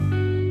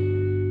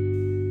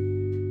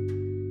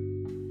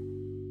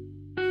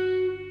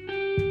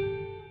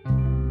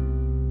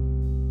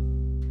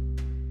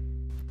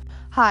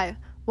Hi,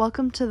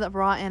 welcome to the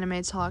Raw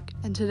Anime Talk,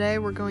 and today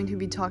we're going to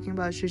be talking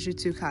about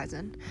Jujutsu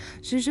Kaisen.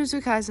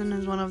 Jujutsu Kaisen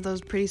is one of those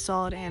pretty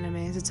solid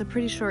animes. It's a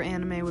pretty short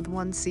anime with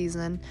one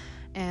season,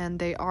 and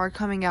they are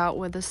coming out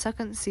with a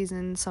second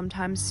season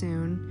sometime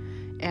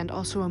soon, and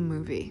also a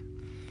movie.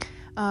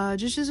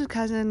 Jujutsu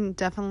Kaisen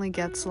definitely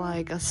gets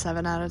like a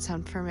 7 out of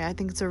 10 for me. I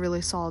think it's a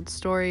really solid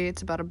story.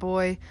 It's about a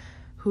boy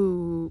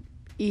who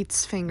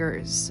eats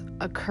fingers,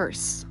 a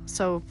curse.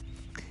 So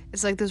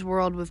it's like this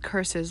world with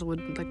curses, with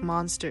like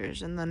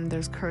monsters, and then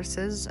there's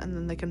curses, and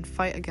then they can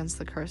fight against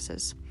the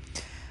curses.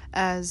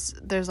 As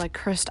there's like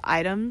cursed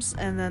items,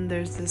 and then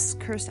there's this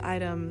cursed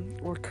item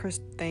or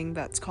cursed thing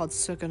that's called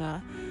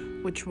Sukuna,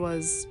 which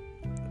was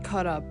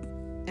cut up,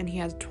 and he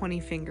has 20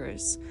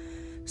 fingers.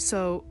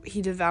 So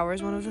he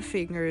devours one of the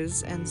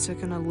fingers, and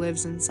Sukuna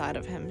lives inside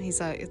of him.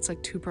 It's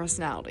like two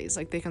personalities,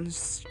 like they can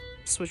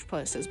switch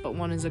places, but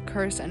one is a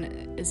curse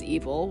and is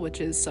evil,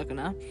 which is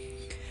Sukuna.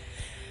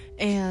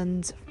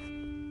 And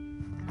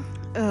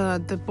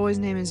the boy's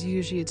name is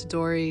Yuji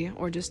Itadori,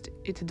 or just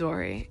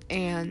Itadori,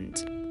 and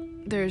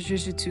there's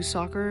jujutsu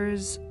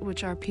sokers,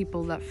 which are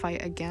people that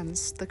fight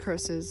against the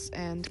curses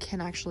and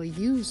can actually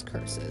use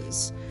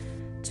curses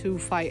to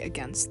fight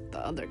against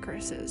the other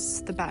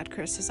curses, the bad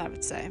curses, I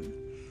would say.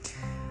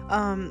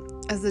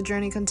 As the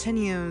journey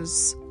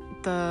continues,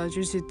 the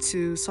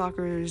jujutsu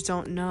sokers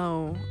don't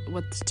know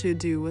what to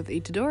do with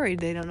Itadori.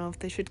 They don't know if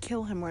they should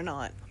kill him or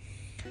not,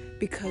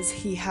 because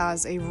he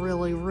has a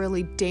really,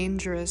 really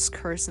dangerous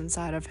curse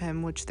inside of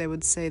him, which they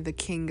would say the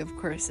king of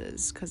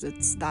curses, because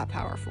it's that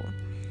powerful.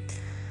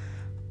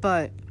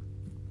 But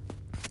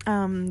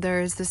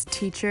there is this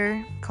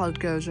teacher called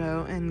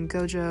Gojo, and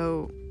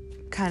Gojo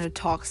kind of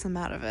talks them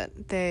out of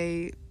it.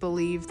 They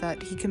believe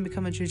that he can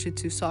become a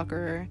jujutsu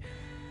sokerer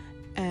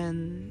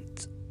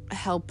and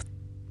help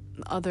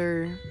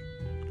other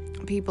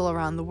people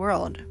around the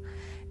world.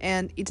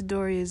 And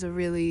Itadori is a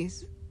really,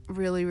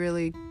 really,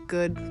 really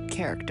good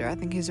character. I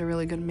think he's a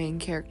really good main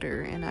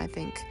character, and I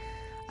think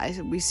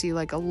we see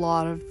like a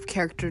lot of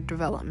character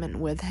development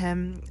with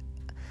him,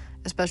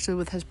 especially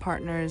with his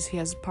partners. He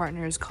has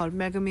partners called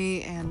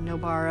Megumi and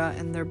Nobara,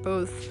 and they're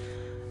both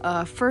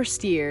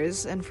first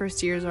years, and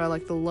first years are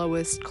like the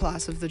lowest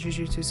class of the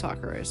jujutsu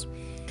sokerers.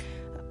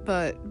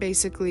 But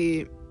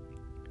basically,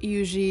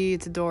 Yuji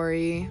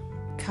Itadori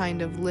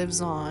kind of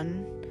lives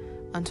on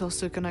until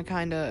Sukuna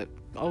kind of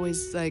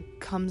always like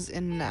comes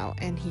in and out,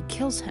 and he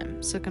kills him.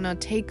 Sukuna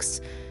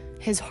takes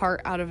his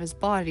heart out of his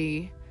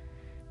body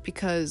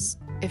because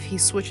if he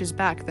switches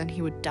back, then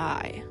he would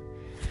die.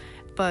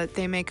 But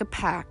they make a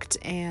pact,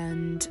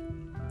 and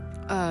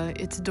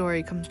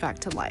Itadori comes back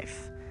to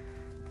life.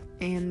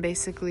 And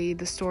basically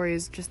the story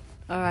is just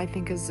I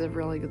think is a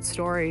really good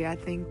story. I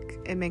think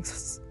it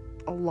makes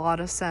a lot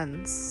of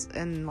sense,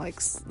 and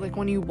like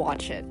when you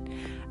watch it,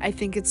 I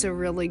think it's a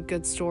really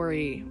good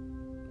story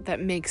that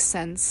makes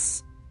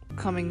sense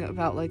coming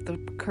about like the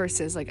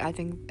curses. Like I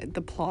think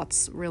the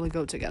plot really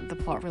goes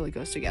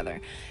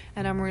together,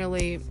 and I'm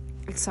really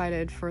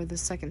excited for the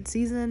second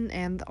season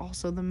and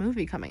also the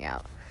movie coming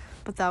out.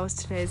 But that was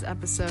today's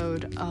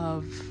episode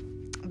of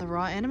the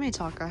Raw Anime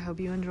Talk. I hope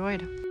you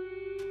enjoyed.